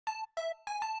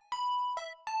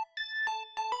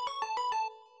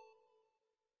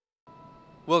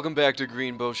Welcome back to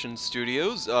Green Potion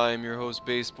Studios. I'm your host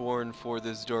Baseborn for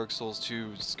this Dark Souls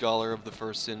 2 Scholar of the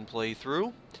First Sin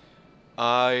playthrough.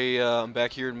 I'm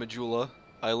back here in Majula.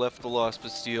 I left the Lost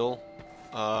Bastille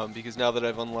because now that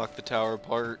I've unlocked the tower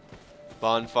part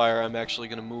bonfire, I'm actually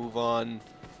going to move on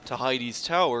to Heide's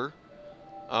tower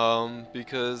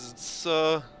because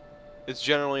it's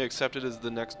generally accepted as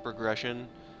the next progression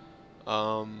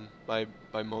by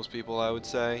most people, I would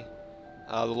say.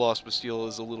 The Lost Bastille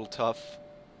is a little tough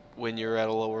when you're at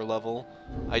a lower level.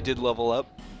 I did level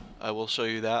up. I will show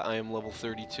you that. I am level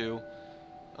 32.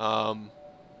 I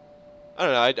don't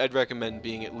know, I'd recommend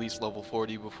being at least level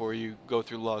 40 before you go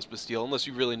through Lost Bastille, unless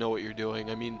you really know what you're doing.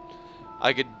 I mean,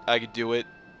 I could do it,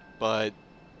 but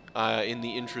in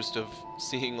the interest of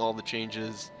seeing all the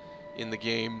changes in the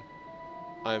game,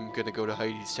 I'm gonna go to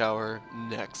Heide's Tower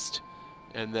next,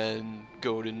 and then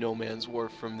go to No Man's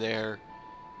Wharf from there,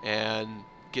 and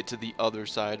get to the other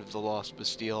side of the Lost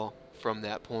Bastille from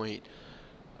that point.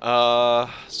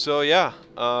 So yeah,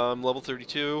 I'm level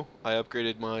 32. I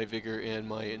upgraded my vigor and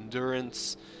my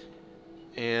endurance,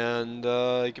 and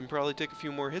I can probably take a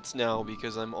few more hits now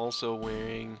because I'm also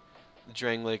wearing the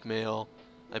Drang Lake mail.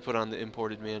 I put on the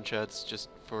imported manchets just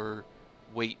for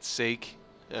weight's sake,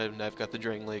 and I've got the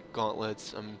Drang Lake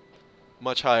gauntlets. I'm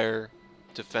much higher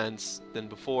defense than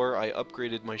before. I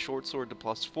upgraded my short sword to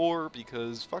 +4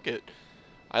 because fuck it.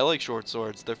 I like short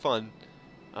swords, they're fun.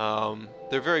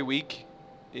 They're very weak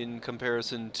in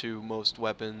comparison to most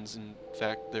weapons. In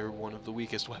fact, they're one of the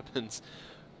weakest weapons.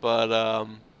 But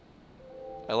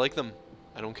I like them.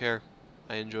 I don't care.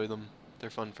 I enjoy them. They're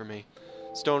fun for me.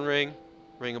 Stone ring,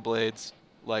 ring of blades,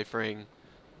 life ring.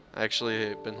 I actually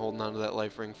have been holding on to that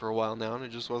life ring for a while now, and I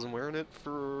just wasn't wearing it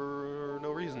for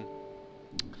no reason.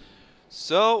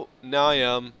 So, now I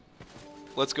am.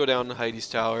 Let's go down to Heide's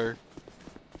Tower.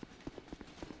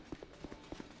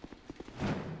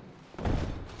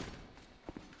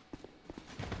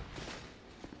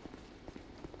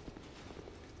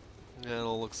 It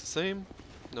all looks the same.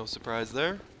 No surprise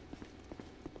there.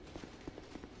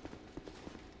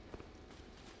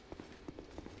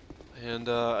 And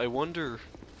I wonder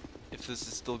if this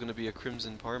is still going to be a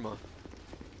Crimson Parma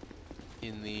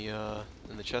in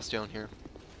the chest down here.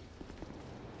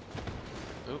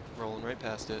 Oh, rolling right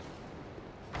past it.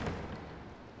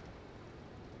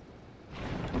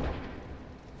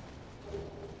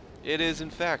 It is, in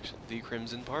fact, the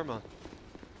Crimson Parma.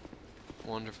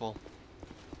 Wonderful.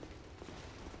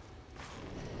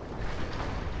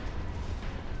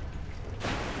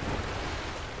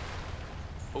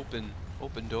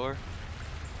 Open door.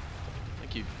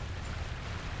 Thank you.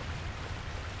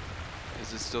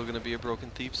 Is this still gonna be a broken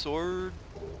thief sword?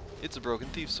 It's a broken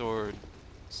thief sword.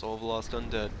 Soul of the Lost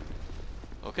Undead.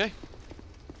 Okay.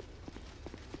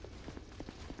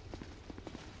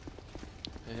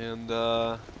 And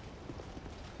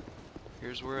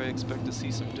here's where I expect to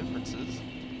see some differences.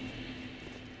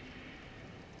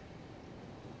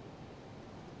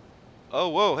 Oh,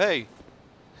 whoa, hey!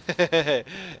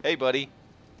 Hey, buddy.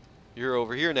 You're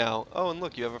over here now. Oh, and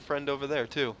look, you have a friend over there,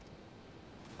 too.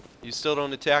 You still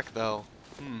don't attack, though.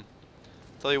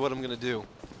 Tell you what I'm gonna do.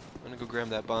 I'm gonna go grab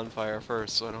that bonfire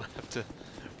first, so I don't have to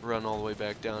run all the way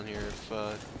back down here if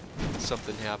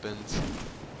something happens.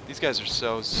 These guys are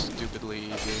so stupidly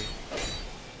easy.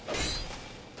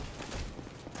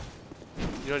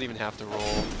 You don't even have to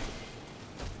roll.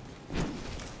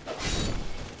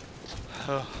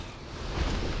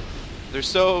 They're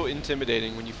so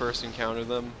intimidating when you first encounter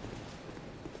them,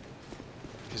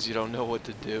 because you don't know what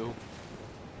to do,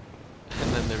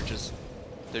 and then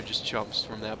they're just chumps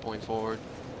from that point forward.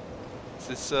 Is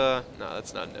this no,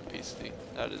 that's not an NPC.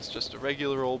 That is just a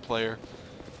regular old player.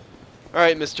 All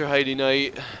right, Mr. Heide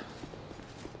Knight,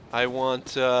 I want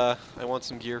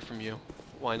some gear from you.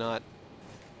 Why not?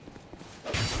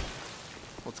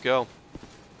 Let's go.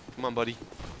 Come on, buddy.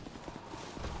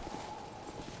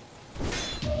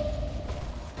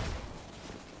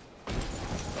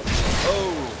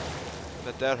 Oh,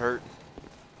 bet that hurt.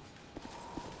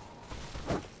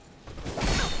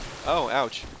 Oh,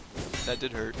 ouch. That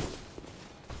did hurt.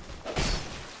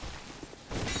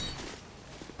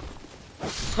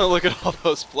 Look at all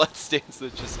those blood stains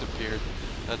that just appeared.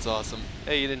 That's awesome.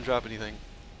 Hey, you didn't drop anything.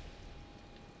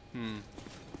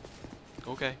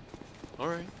 Okay.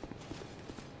 Alright.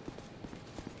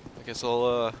 I guess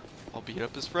I'll beat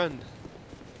up his friend.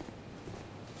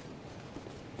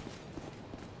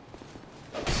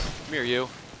 Come here, you.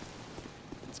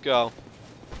 Let's go.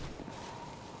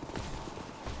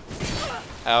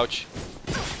 Ouch.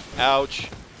 Ouch.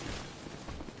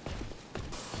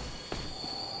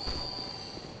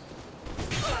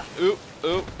 Ooh,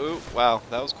 ooh, ooh. Wow,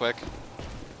 that was quick.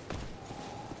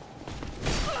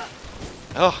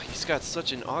 Oh, he's got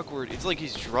such an awkward... It's like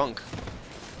he's drunk.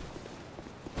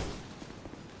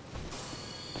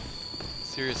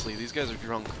 Seriously, these guys are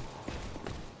drunk.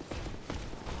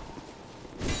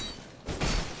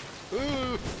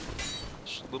 Ooh!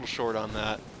 A little short on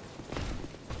that.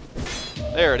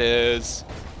 There it is.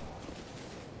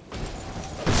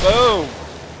 Boom!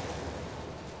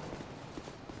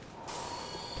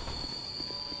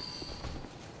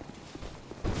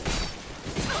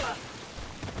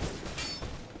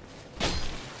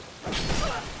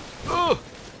 Oh!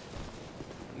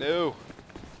 No.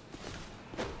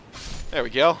 There we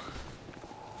go.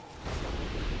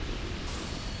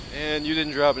 And you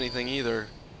didn't drop anything either.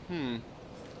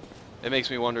 It makes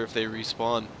me wonder if they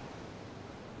respawn.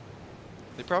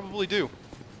 They probably do.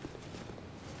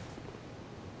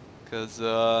 Because,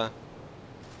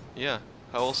 yeah.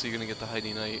 How else are you going to get the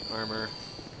Heide Knight armor?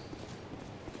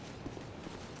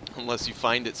 Unless you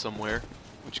find it somewhere,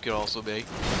 which could also be.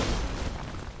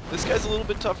 This guy's a little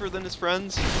bit tougher than his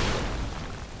friends.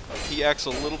 He acts a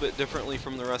little bit differently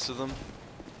from the rest of them.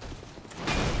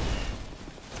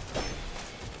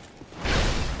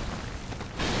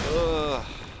 Ugh.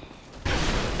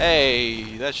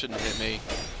 Hey, that shouldn't hit me.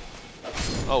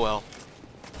 Oh well.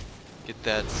 Get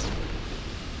that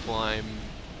climb.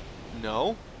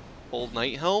 No? Old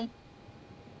Knight Helm?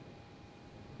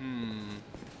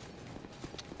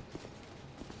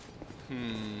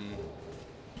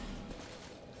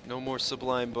 No more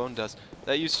Sublime Bone Dust.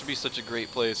 That used to be such a great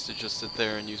place to just sit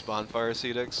there and use Bonfire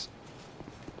Ascetics.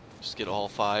 Just get all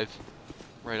 5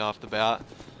 right off the bat.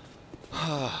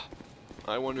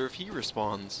 I wonder if he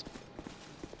respawns.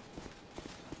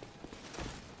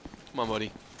 Come on,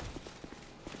 buddy.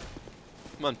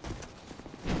 Come on.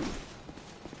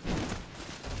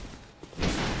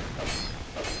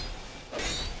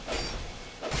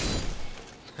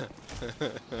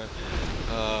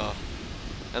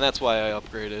 And that's why I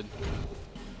upgraded.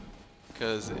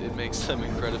 Because it makes them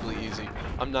incredibly easy.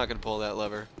 I'm not going to pull that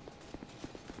lever.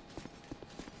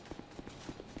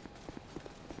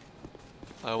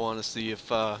 I want to see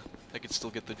if I could still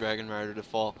get the Dragon Rider to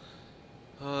fall.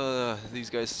 These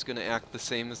guys going to act the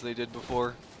same as they did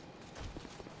before?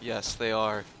 Yes, they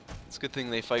are. It's a good thing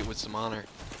they fight with some honor.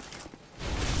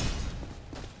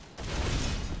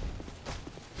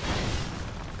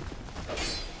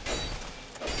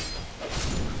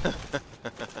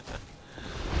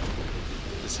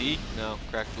 Is he? No,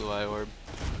 cracked blue eye orb.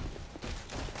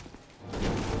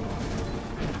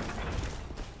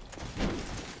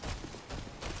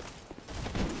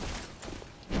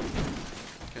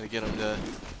 Gotta get them to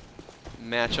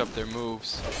match up their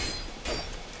moves.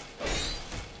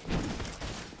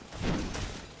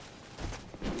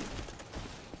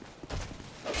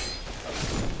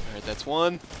 Alright, that's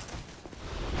one.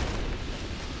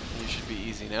 You should be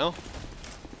easy now.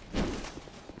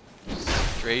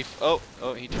 Strafe. Oh,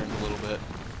 he turned a little bit.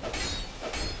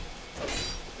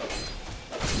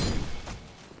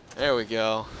 There we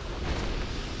go.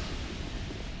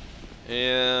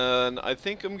 And I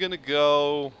think I'm gonna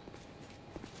go.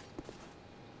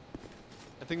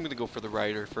 I think I'm gonna go for the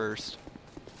Rider first,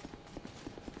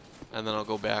 and then I'll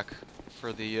go back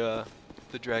for the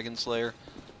Dragon Slayer.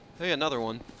 Hey, another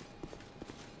one.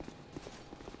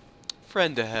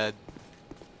 Friend ahead,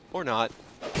 or not.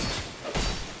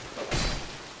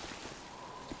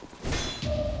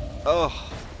 Oh,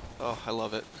 I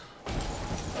love it.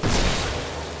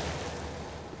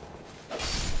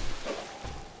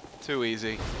 Too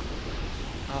easy.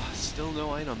 Still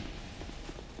no item.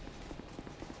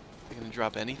 They gonna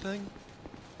drop anything?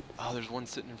 Oh, there's one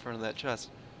sitting in front of that chest.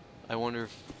 I wonder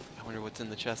what's in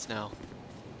the chest now.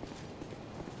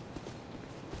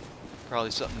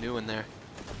 Probably something new in there.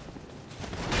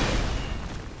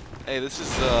 Hey, this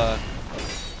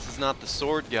is not the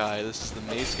sword guy. This is the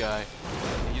mace guy.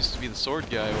 He used to be the sword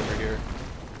guy over here.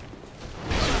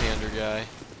 Two-hander guy.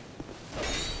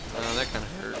 That kind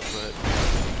of hurt, but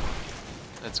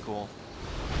that's cool.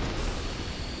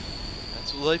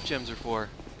 That's what life gems are for.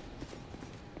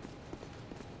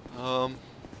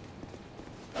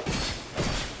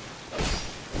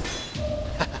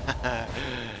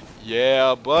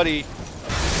 Yeah, buddy.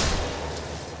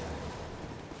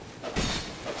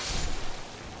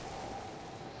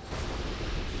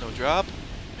 No drop?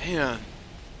 Man.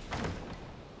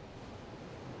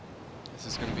 This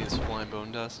is gonna be a Sublime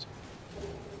Bone Dust.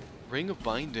 Ring of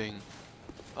Binding.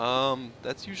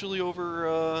 That's usually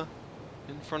over,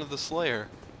 in front of the Slayer.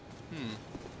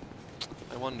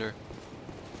 I wonder.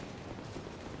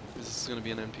 Is this gonna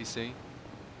be an NPC?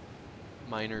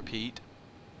 Minor Pete.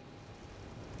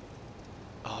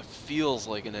 Oh, it feels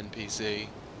like an NPC.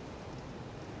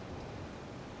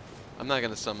 I'm not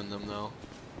gonna summon them though.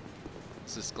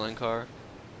 Is this Glencar?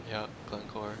 Yeah,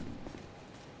 Glencar.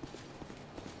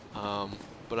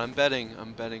 But I'm betting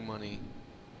money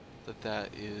that that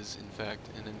is in fact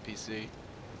an NPC.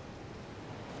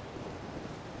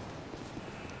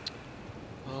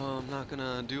 I'm not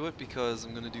gonna do it because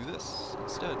I'm gonna do this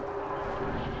instead. Come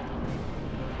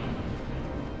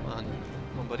on.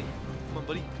 Come on, buddy. Come on,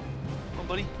 buddy. Come on,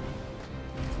 buddy.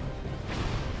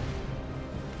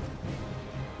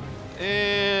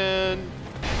 And...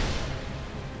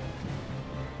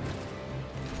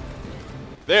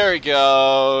 there he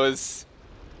goes.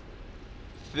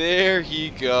 There he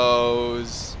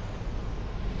goes.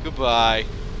 Goodbye.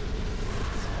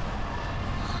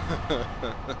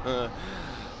 Oh,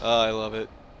 I love it.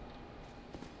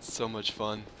 So much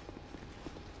fun.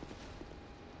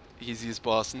 Easiest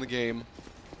boss in the game.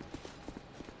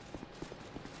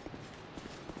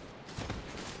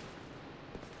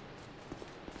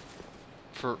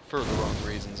 For the wrong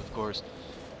reasons, of course.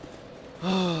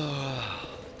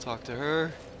 Talk to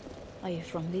her. Are you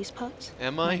from these parts?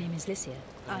 Am I? My name is Licia.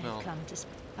 I know. have come to...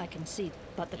 I can see,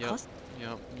 but the cost...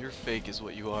 Yep, you're fake is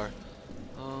what you are.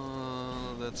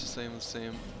 That's the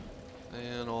same.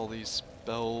 And all these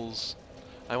spells.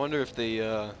 I wonder if they,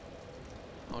 I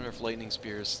wonder if lightning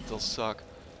spears still suck.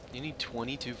 You need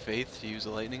 22 faith to use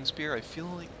a lightning spear? I feel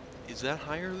like... is that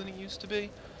higher than it used to be?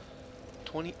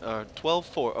 12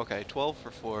 for... okay, 12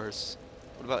 for force.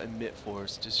 What about emit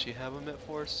force? Does she have emit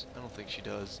force? I don't think she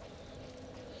does.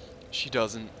 She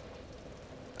doesn't.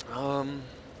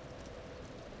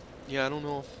 Yeah, I don't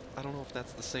know if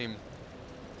that's the same.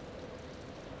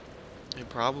 It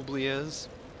probably is.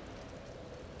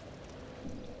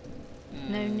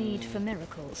 No need for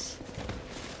miracles.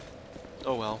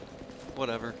 Oh well.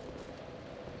 Whatever.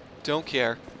 Don't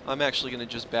care. I'm actually gonna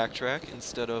just backtrack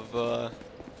instead of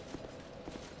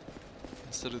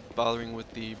bothering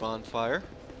with the bonfire.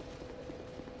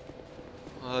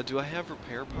 Do I have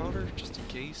repair powder just in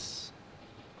case?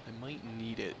 I might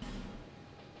need it.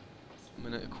 I'm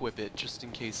gonna equip it just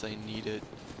in case I need it.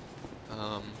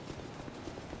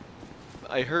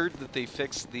 I heard that they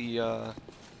fixed the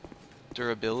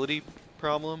durability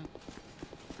problem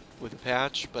with a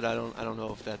patch, but I don't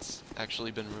know if that's actually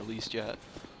been released yet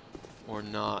or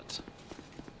not.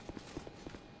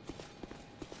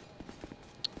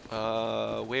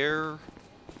 Where?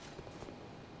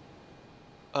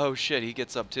 Oh shit, he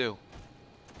gets up too.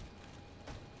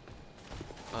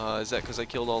 Is that because I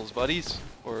killed all his buddies?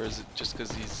 Or is it just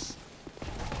because he's...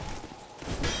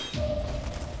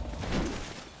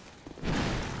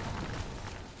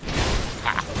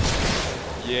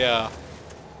 yeah.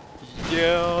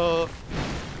 Yeah.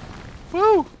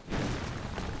 Woo!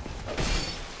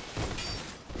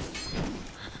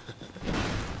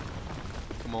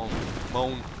 Come on.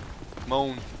 Moan.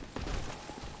 Moan.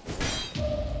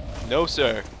 No,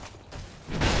 sir.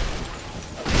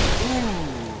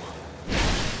 Ooh.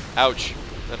 Ouch.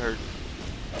 That hurt.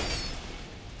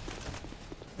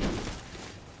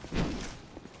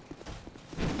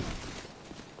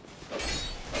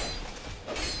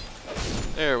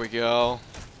 There we go.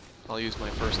 I'll use my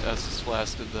first Estus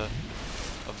flask of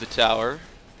the tower.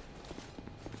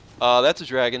 That's a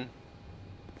dragon.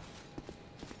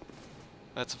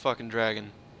 That's a fucking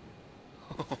dragon.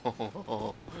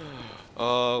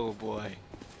 Oh boy.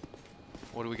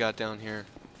 What do we got down here?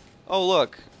 Oh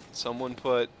look, someone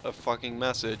put a fucking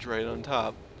message right on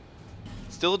top.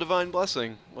 Still a divine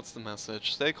blessing. What's the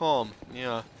message? Stay calm.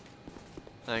 Yeah.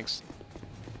 Thanks.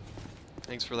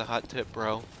 Thanks for the hot tip,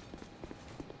 bro.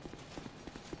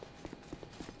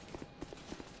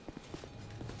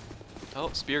 Oh,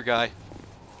 spear guy.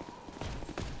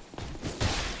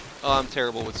 Oh, I'm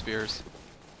terrible with spears.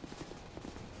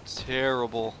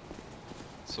 Terrible.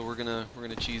 So we're gonna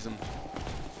cheese him.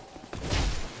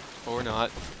 Or not.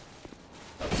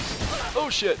 Oh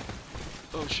shit!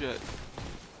 Oh shit.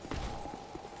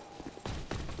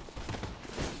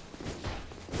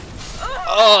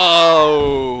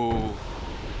 Oh!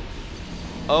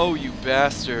 Oh, you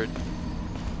bastard.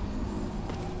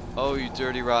 Oh, you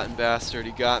dirty rotten bastard,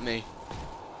 he got me.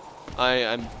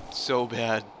 I'm so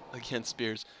bad against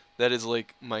spears. That is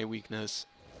like my weakness.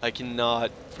 I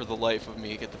cannot, for the life of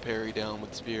me, get the parry down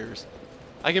with spears.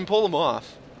 I can pull them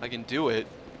off. I can do it.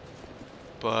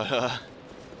 But,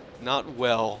 not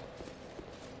well.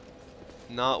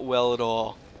 Not well at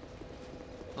all.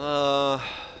 Alright,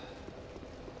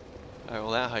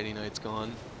 well that Heide Knight's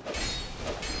gone.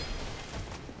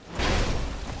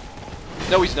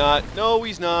 No, he's not. No,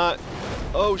 he's not.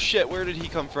 Oh shit, where did he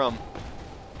come from?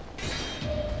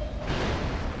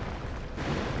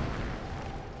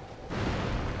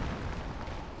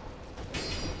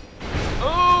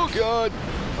 god!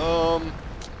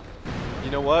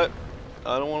 You know what?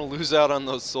 I don't want to lose out on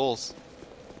those souls.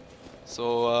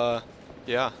 So,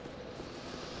 yeah.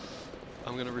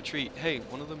 I'm gonna retreat. Hey,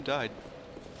 one of them died.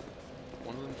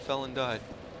 One of them fell and died.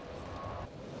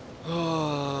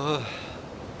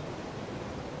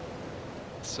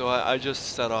 So I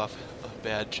just set off a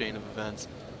bad chain of events.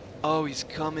 Oh, he's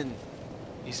coming.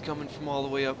 He's coming from all the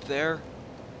way up there?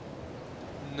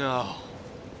 No.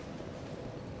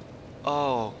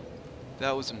 Oh,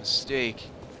 that was a mistake.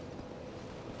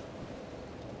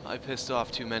 I pissed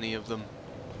off too many of them.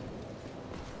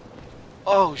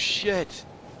 Oh, shit.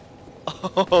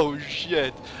 Oh,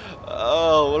 shit.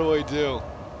 Oh, what do I do?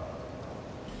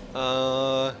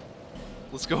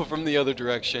 Let's go from the other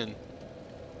direction.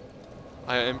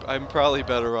 I'm probably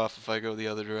better off if I go the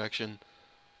other direction.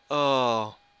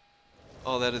 Oh.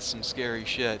 Oh, that is some scary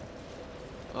shit.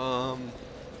 Oh.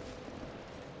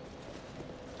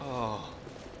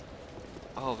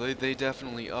 Oh, they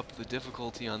definitely upped the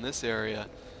difficulty on this area.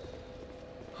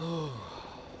 Oh.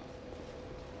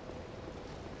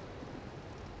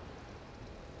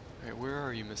 Alright, where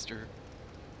are you, Mr.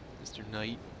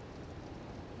 Knight?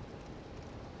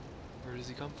 Where does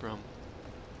he come from?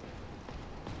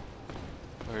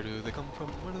 Where do they come from?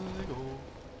 Where do they go?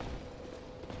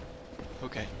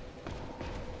 Okay.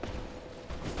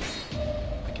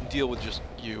 I can deal with just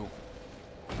you.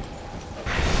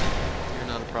 You're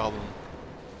not a problem.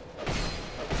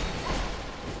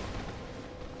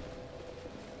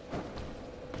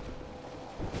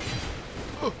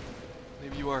 Oh,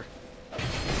 maybe you are.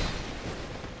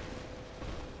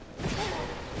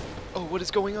 Oh, what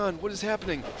is going on? What is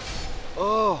happening?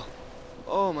 Oh,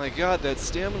 oh my god, that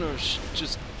stamina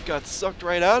just got sucked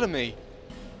right out of me.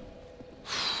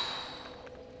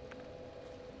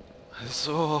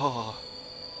 Oh,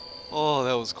 oh,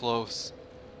 that was close.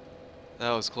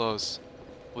 That was close.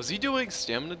 Was he doing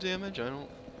stamina damage? I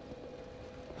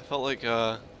felt like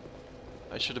I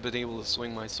should have been able to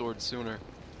swing my sword sooner.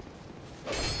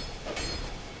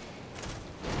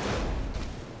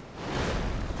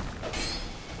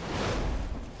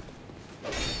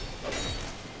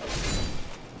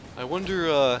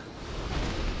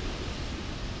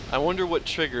 I wonder what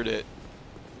triggered it.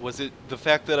 Was it the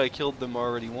fact that I killed them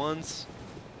already once?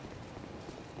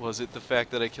 Was it the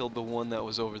fact that I killed the one that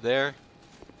was over there?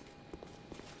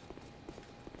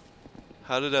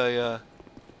 How did I,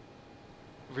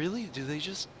 really? Do they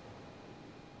just...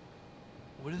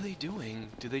 What are they doing?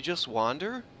 Do they just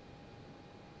wander?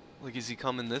 Like, is he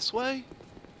coming this way?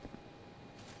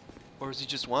 Or is he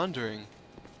just wandering?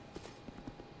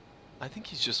 I think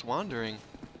he's just wandering.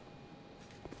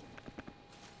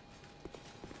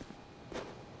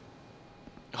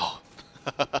 Oh.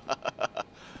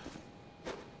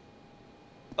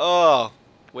 Oh.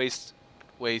 Waste.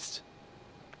 Waste.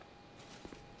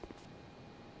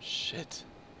 Shit.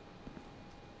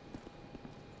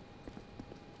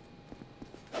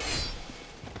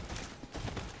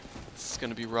 This is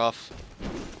gonna be rough.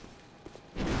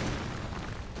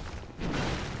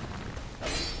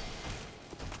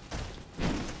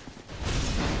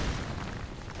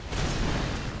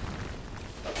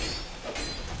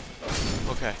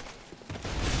 Okay.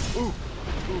 Ooh!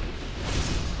 Ooh!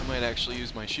 I might actually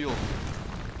use my shield.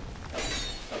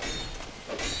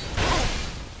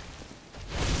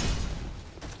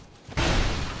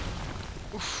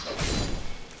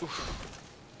 Oof.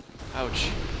 Oof. Ouch.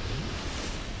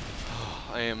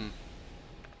 Oh, I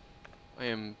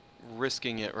am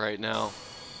risking it right now.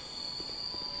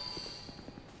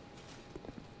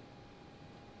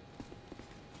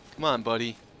 Come on,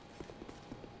 buddy.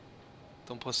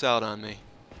 Don't puss out on me.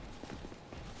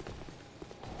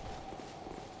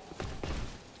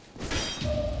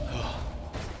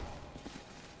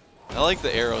 I like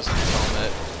the arrows in his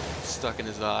helmet stuck in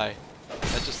his eye.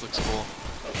 That just looks cool.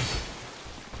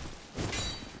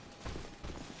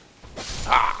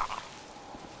 Ah!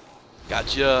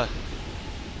 Gotcha!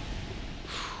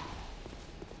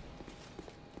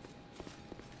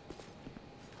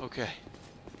 Okay.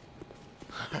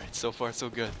 Alright, so far so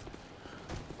good.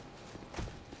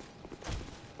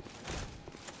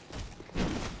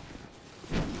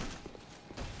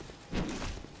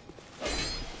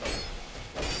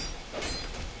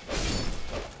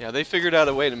 Yeah, they figured out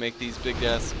a way to make these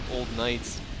big-ass old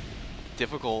knights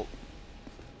difficult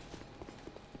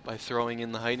by throwing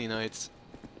in the Heide knights.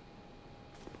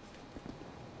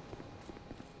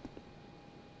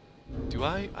 Do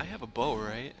I have a bow,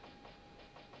 right?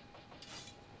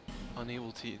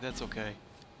 Unable to... That's okay.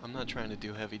 I'm not trying to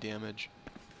do heavy damage.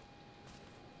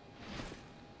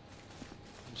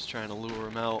 I'm just trying to lure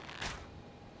him out.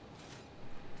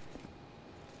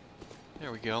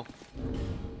 There we go.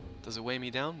 Does it weigh me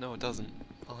down? No, it doesn't.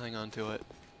 I'll hang on to it.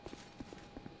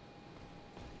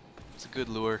 It's a good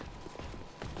lure.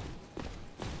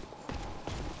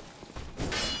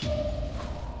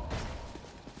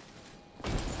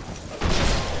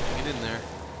 Get in there.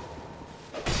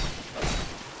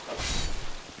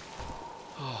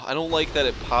 Oh, I don't like that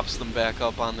it pops them back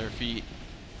up on their feet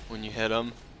when you hit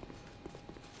them.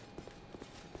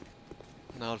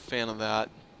 Not a fan of that.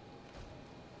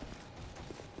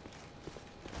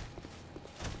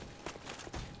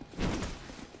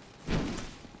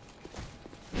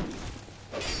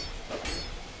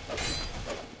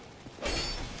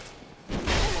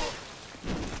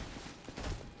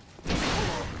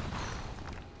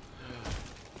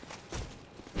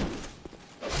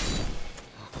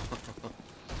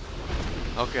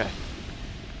 Okay.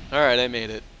 Alright, I made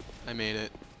it. I made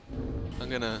it. I'm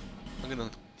gonna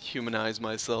humanize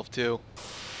myself too.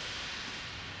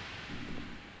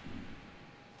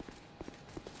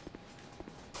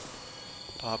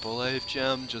 Pop a life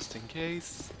gem just in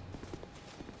case.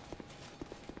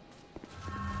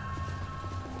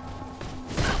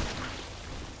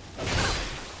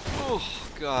 Oh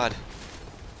God.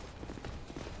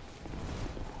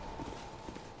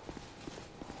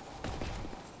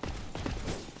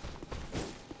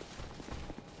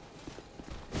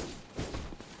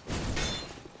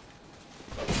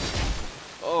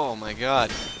 Oh my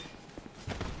God.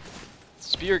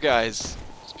 Spear guys.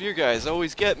 Spear guys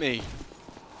always get me.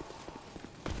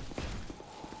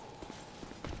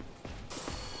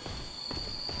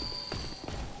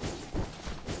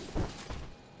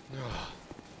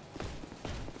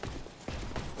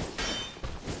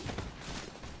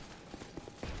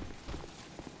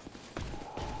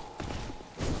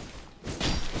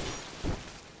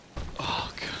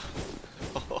 Oh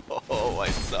God. Oh, I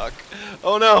suck.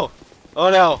 Oh no. Oh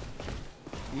no!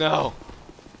 No!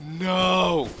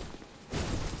 No!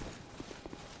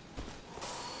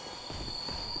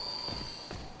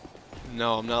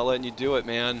 No, I'm not letting you do it,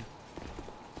 man.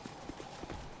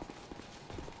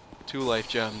 2 life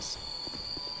gems.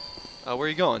 Where are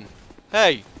you going?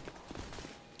 Hey!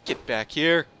 Get back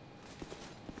here!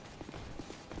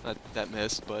 That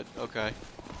missed, but okay.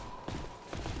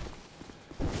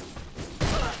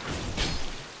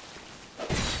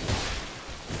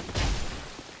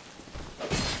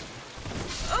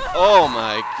 Oh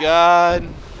my God.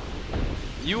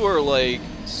 You are like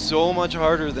so much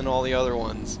harder than all the other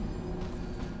ones.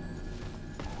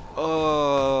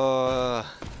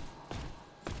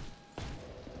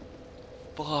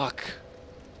 Fuck.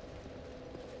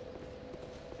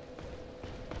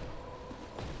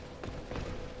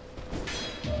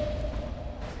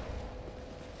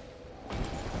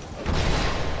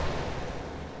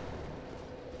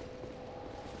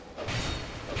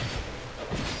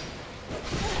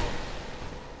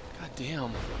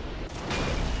 Damn.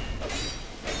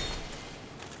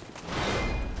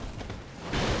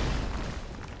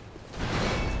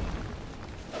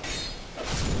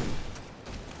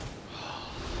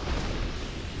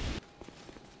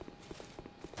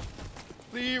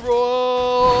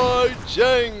 Leroy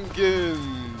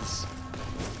Jenkins.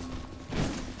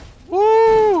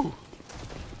 Woo!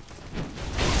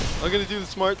 I'm gonna do the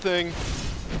smart thing.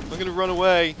 I'm gonna run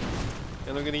away,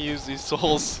 and I'm gonna use these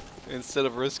souls instead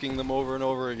of risking them over and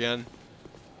over again.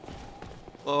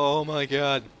 Oh my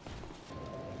God.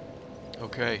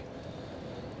 Okay.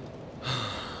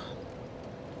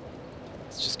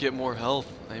 Let's just get more health.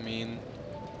 I mean,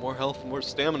 more health, more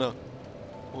stamina.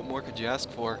 What more could you ask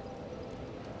for?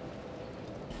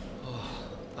 Oh,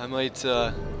 I might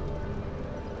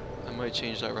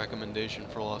change that recommendation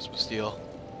for Lost Bastille.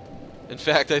 In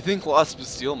fact, I think Lost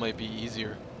Bastille might be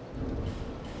easier.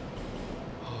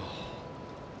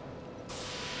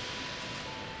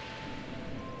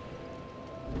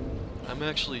 I'm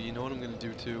actually, you know what I'm going to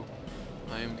do too?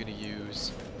 I am going to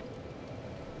use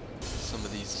some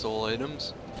of these soul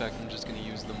items. In fact, I'm just going to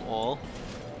use them all.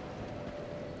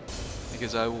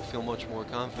 Because I will feel much more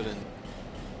confident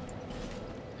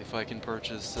if I can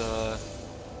purchase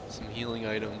some healing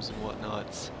items and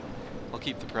whatnot. I'll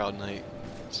keep the Proud Knight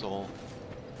soul.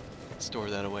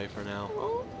 Store that away for now.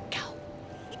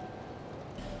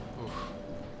 Oof.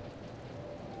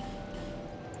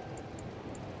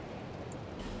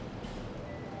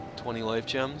 $20 life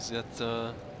gems,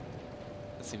 that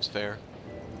seems fair.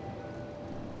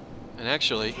 And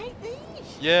actually,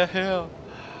 yeah,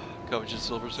 coveted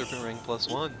Silver Serpent ring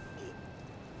 +1.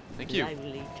 Thank you.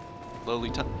 Lowly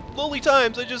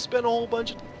times, I just spent a whole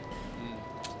bunch of...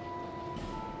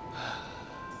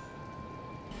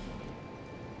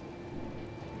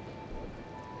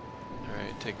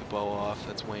 Alright. take the bow off.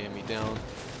 That's weighing me down.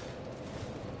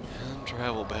 And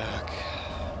travel back.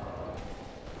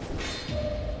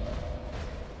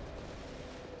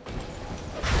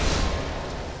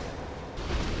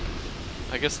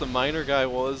 I guess the miner guy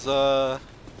was,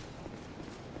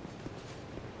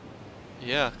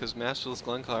 yeah, because Masterless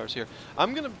Glenclower's here.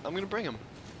 I'm gonna bring him.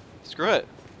 Screw it.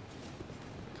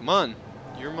 Come on.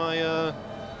 You're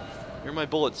my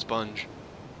bullet sponge.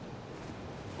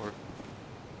 Or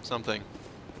something.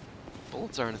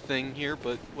 Bullets aren't a thing here,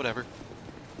 but whatever.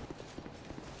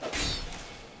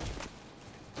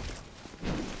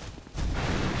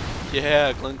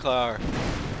 Yeah, Glenclower.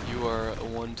 You are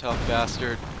one tough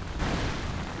bastard.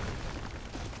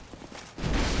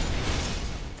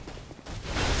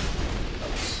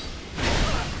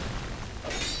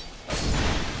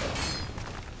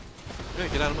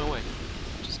 Get out of my way.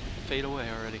 Just fade away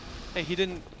already. Hey, he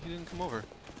didn't come over.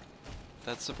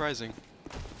 That's surprising.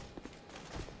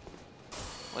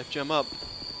 Life gem up.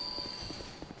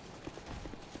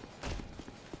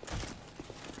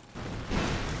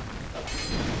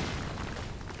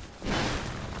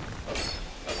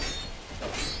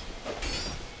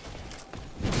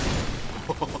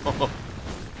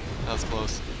 That was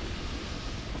close.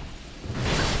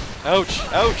 Ouch!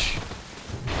 Ouch!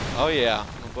 Oh yeah.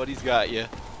 Buddy's got you.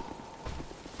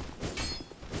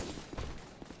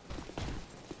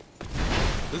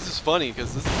 This is funny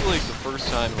because this is like the first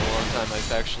time in a long time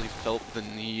I've actually felt the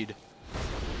need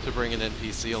to bring an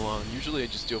NPC along. Usually I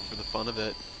just do it for the fun of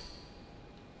it,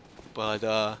 but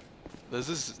this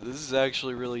is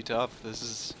actually really tough.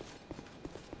 This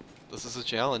is a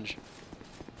challenge.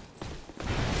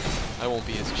 I won't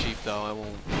be as cheap though. I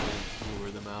won't lure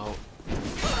them out.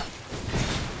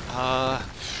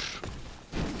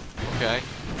 Okay.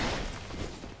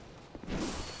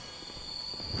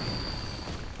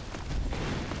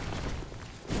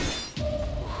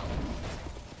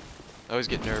 I always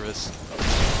get nervous.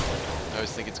 I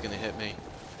always think it's gonna hit me.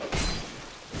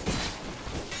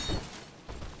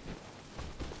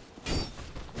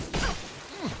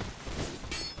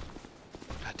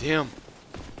 God damn.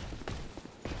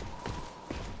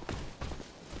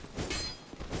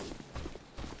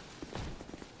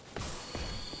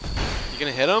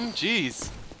 Gonna hit him?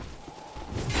 Jeez.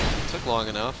 Took long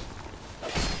enough.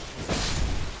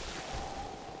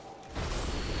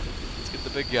 Let's get the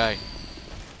big guy.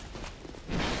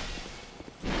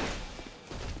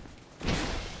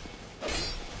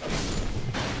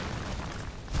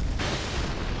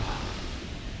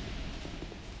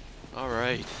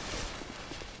 Alright.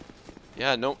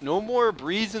 Yeah, no more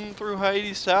breezing through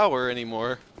Heide's tower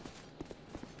anymore.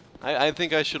 I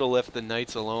think I should have left the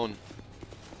knights alone.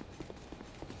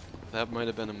 That might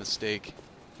have been a mistake.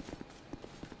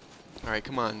 Alright,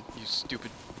 come on, you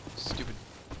stupid.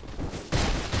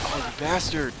 Oh, you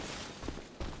bastard!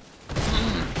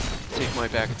 Take my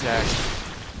back attack.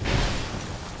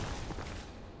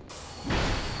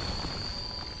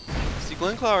 See,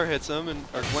 Glenclower hits him,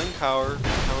 or Glencower,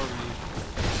 however you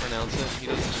pronounce it, he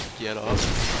doesn't just get up.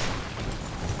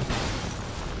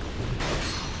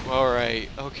 Alright,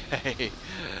 okay.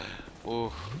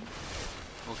 Ooh.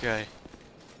 Okay.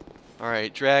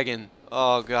 Alright, dragon.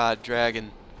 Oh god,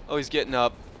 dragon. Oh, he's getting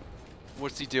up.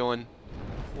 What's he doing?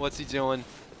 What's he doing?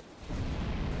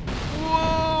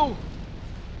 Whoa!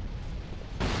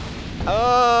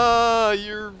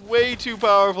 You're way too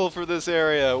powerful for this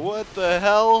area. What the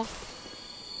hell?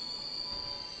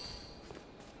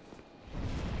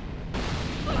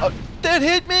 That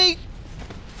hit me?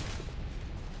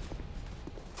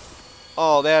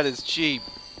 Oh, that is cheap.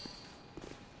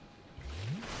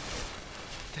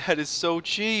 That is so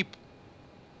cheap.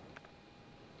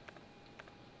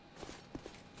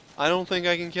 I don't think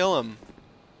I can kill him.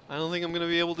 I don't think I'm gonna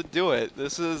be able to do it.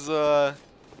 This is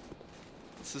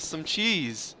some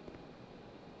cheese.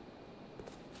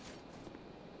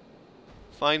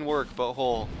 Fine work,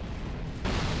 butthole.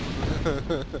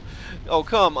 Oh,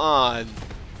 come on.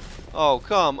 Oh,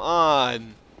 come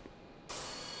on.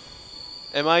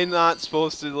 Am I not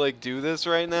supposed to, like, do this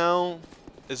right now?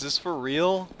 Is this for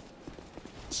real?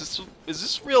 Is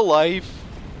this real life?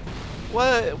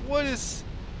 What is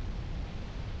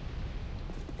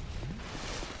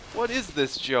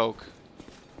this joke?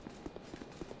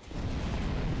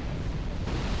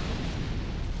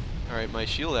 Alright, my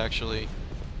shield actually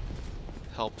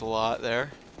helped a lot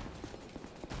there.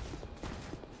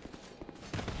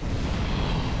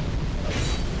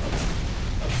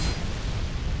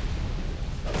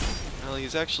 Well,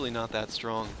 he's actually not that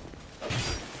strong.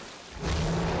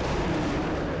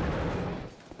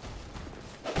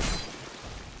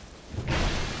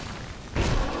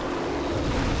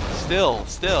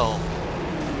 Still.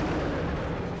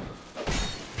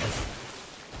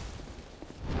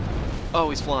 Oh,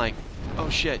 he's flying. Oh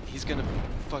shit, he's gonna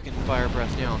fucking fire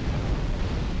breath down.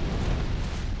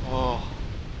 Oh.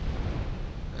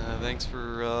 Thanks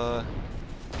for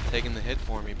taking the hit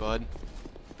for me, bud.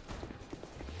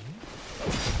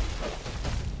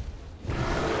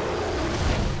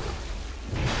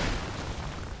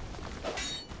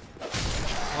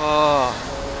 Oh.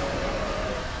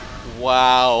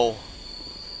 Wow.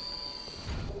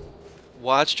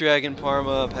 Watch Dragon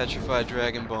Parma, Petrified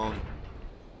Dragon Bone.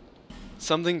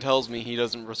 Something tells me he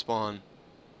doesn't respawn.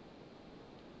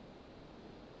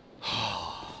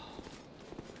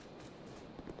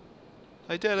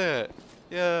 I did it!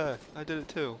 Yeah, I did it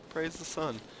too. Praise the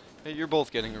sun. Hey, you're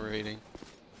both getting a rating.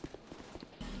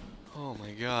 Oh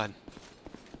my god.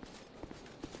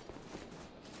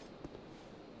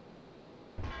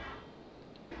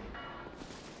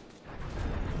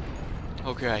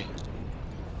 Okay.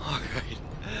 Alright.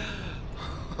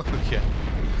 Okay.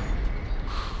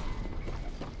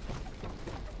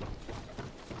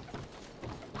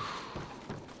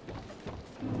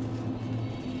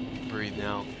 Breathe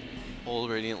now. Old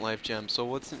Radiant Life Gem.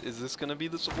 So is this gonna be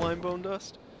the Sublime Bone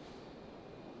Dust?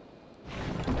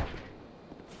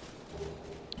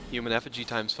 Human effigy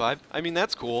times 5. I mean,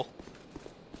 that's cool.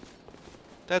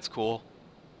 That's cool.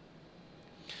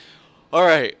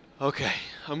 Alright, okay.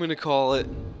 I'm gonna call it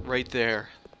right there.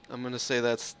 I'm gonna say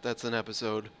that's an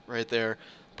episode right there.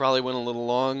 Probably went a little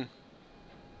long.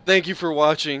 Thank you for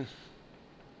watching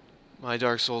my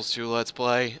Dark Souls 2 Let's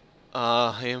Play.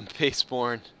 I am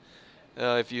Baseborn.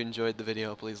 If you enjoyed the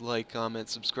video, please like, comment,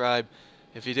 subscribe.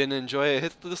 If you didn't enjoy it,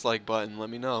 hit the dislike button. Let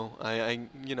me know.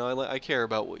 I care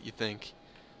about what you think,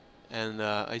 and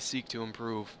I seek to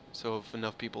improve. So if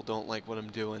enough people don't like what I'm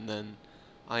doing, then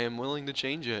I am willing to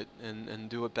change it and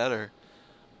do it better.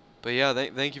 But yeah,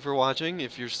 thank you for watching.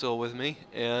 If you're still with me,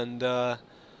 and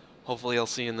hopefully I'll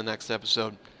see you in the next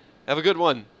episode. Have a good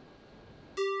one.